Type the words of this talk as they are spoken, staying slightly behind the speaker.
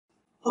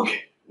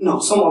Okay, now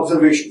some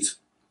observations.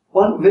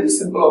 One very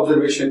simple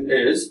observation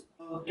is,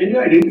 can you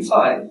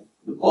identify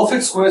the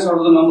perfect squares out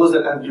of the numbers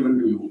that I have given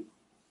to you?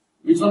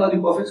 Which one are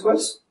the perfect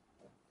squares?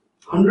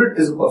 100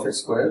 is a perfect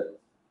square,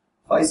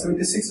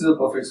 576 is a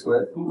perfect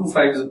square,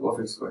 225 is a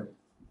perfect square.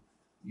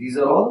 These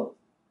are all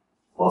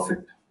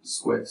perfect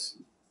squares.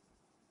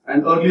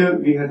 And earlier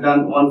we had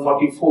done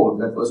 144,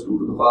 that was 2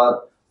 to the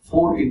power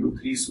 4 into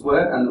 3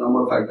 square, and the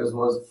number of factors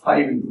was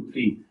 5 into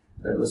 3,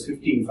 that was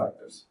 15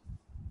 factors.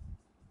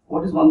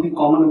 What is one thing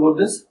common about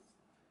this?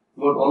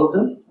 About all of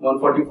them?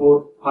 144,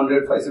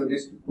 100,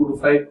 576, 2 to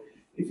 5.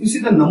 If you see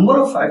the number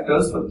of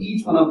factors for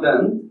each one of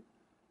them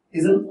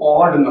is an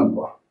odd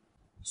number.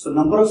 So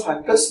number of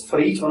factors for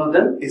each one of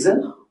them is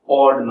an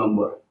odd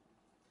number.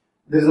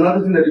 There is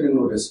another thing that you can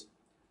notice.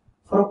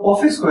 For a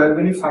perfect square,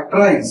 when you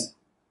factorize,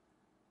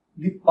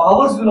 the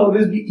powers will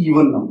always be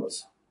even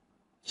numbers.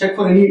 Check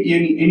for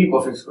any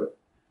perfect square.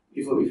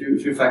 If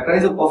you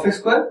factorize a perfect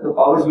square, the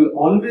powers will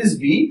always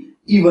be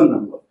even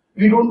number.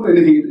 We don't do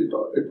anything,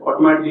 it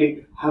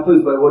automatically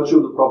happens by virtue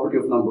of the property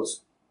of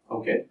numbers.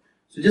 Okay?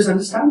 So just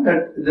understand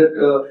that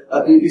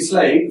it's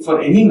like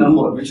for any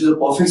number which is a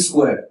perfect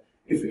square,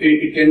 if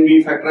it can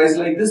be factorized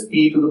like this,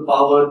 p to the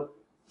power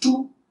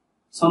 2,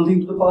 something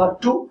to the power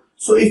 2.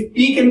 So if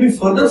p can be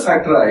further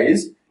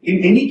factorized,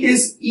 in any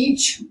case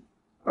each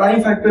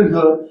prime factor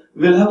here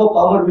will have a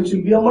power which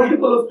will be a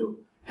multiple of 2,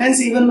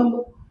 hence even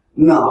number.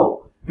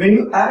 Now, when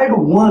you add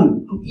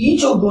 1 to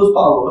each of those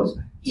powers,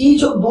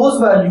 each of those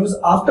values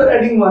after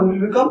adding 1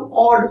 will become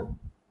odd.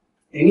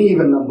 Any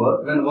even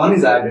number, when 1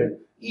 is added,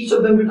 each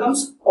of them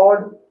becomes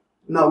odd.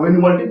 Now, when you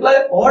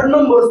multiply odd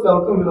numbers, the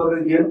outcome will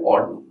always be an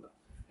odd number.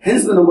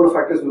 Hence, the number of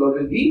factors will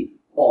always be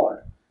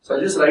odd. So,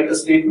 I just write a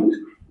statement.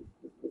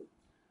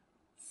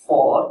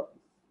 For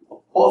a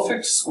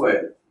perfect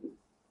square,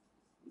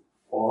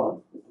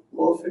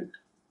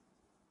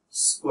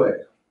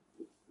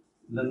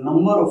 the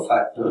number of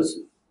factors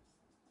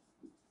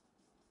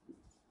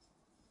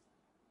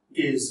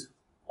is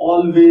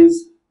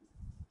always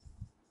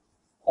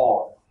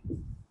odd.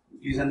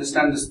 Please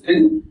understand this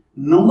thing.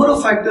 Number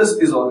of factors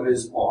is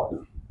always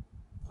odd.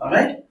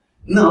 Alright?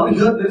 Now,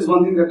 here there is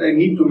one thing that I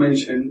need to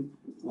mention,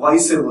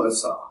 vice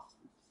versa.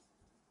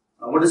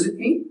 Now, what does it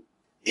mean?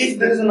 If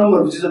there is a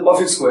number which is a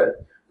perfect square,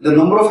 the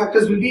number of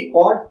factors will be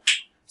odd.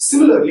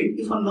 Similarly,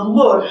 if a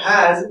number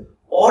has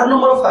odd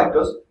number of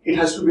factors, it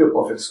has to be a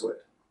perfect square.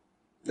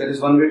 That is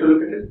one way to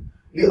look at it.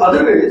 The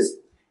other way is,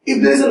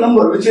 if there is a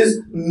number which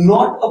is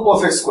not a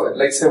perfect square,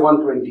 like say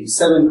 120,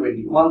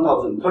 720,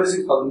 1000,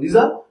 36,000, these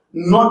are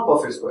not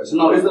perfect squares. So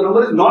now if the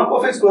number is not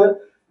perfect square,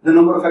 the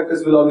number of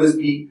factors will always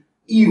be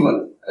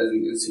even, as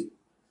you can see,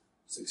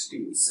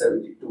 16,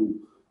 72,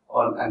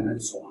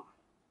 and so on.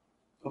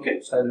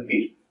 Okay, so I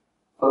repeat.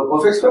 For a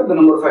perfect square, the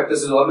number of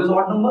factors is always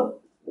odd number.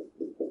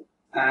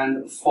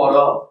 And for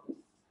a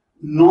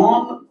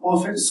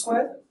non-perfect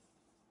square,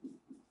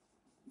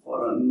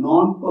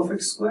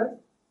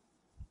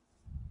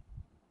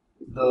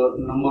 the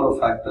number of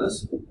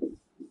factors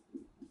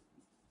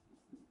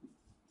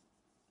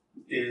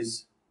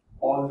is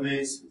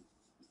always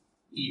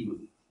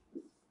even,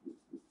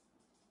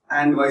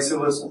 and vice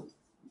versa.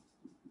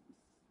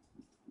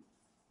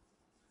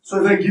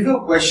 So if I give you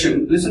a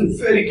question, listen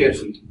very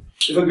carefully.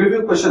 If I give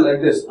you a question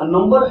like this, a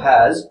number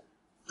has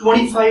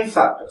 25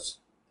 factors.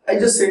 I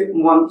just say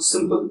one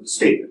simple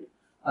statement.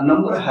 A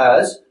number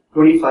has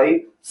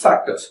 25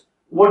 factors.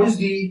 What is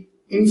the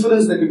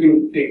inference that you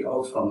can take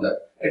out from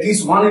that? At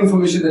least one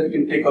information that you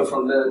can take out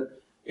from there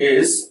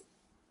is,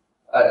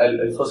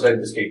 I'll first write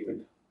the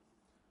statement.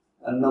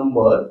 A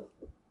number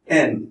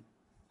n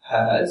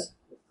has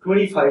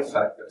 25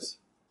 factors.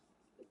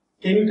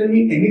 Can you tell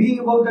me anything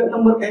about that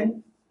number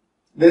n?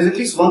 There is at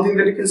least one thing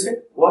that you can say.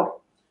 What?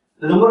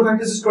 The number of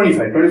factors is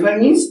 25. 25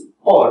 means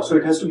odd, so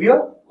it has to be a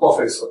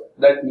perfect square.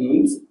 That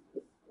means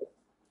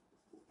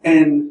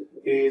n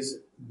is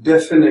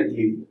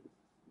definitely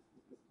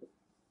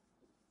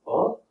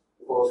a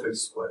perfect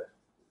square.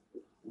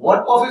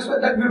 What perfect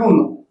square? That we don't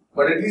know.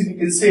 But at least we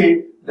can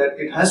say that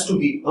it has to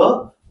be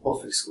a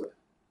perfect square.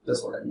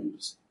 That's what I mean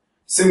to say.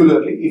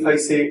 Similarly, if I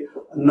say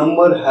a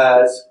number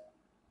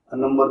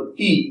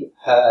p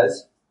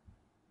has,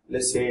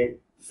 let's say,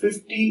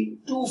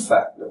 52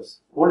 factors.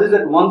 What is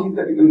that one thing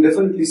that you can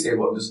definitely say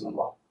about this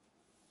number?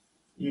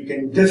 You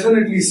can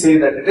definitely say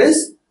that it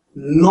is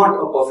not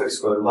a perfect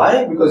square.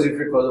 Why? Because if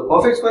it was a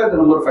perfect square, the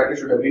number of factors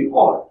should have been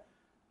odd.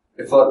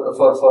 If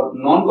for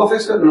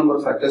non-perfect square, the number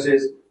of factors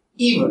is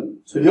even.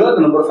 So here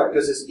the number of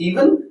factors is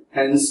even,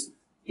 hence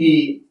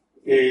P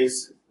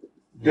is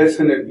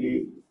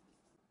definitely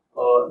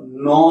a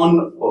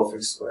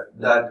non-perfect square.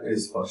 That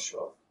is for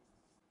sure.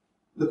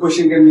 The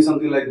question can be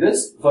something like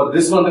this. For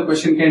this one, the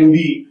question can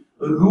be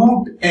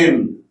root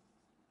n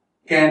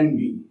can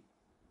be,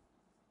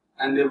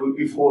 and there will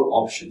be 4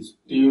 options.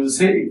 You will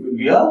say it will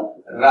be a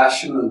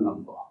rational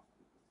number,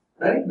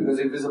 right? Because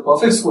if it is a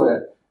perfect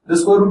square, the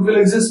square root will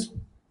exist,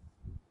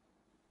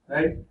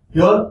 right?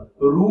 Here,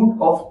 root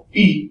of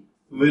p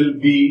will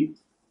be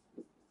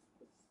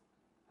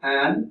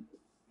an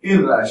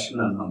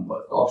irrational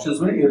number. The options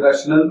were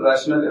irrational,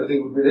 rational,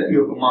 everything would be there.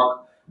 You have to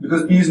mark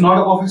because p is not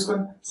a perfect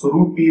square. So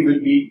root p will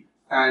be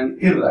an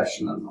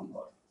irrational number.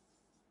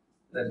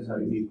 That is how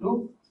you need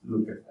to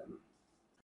look at them.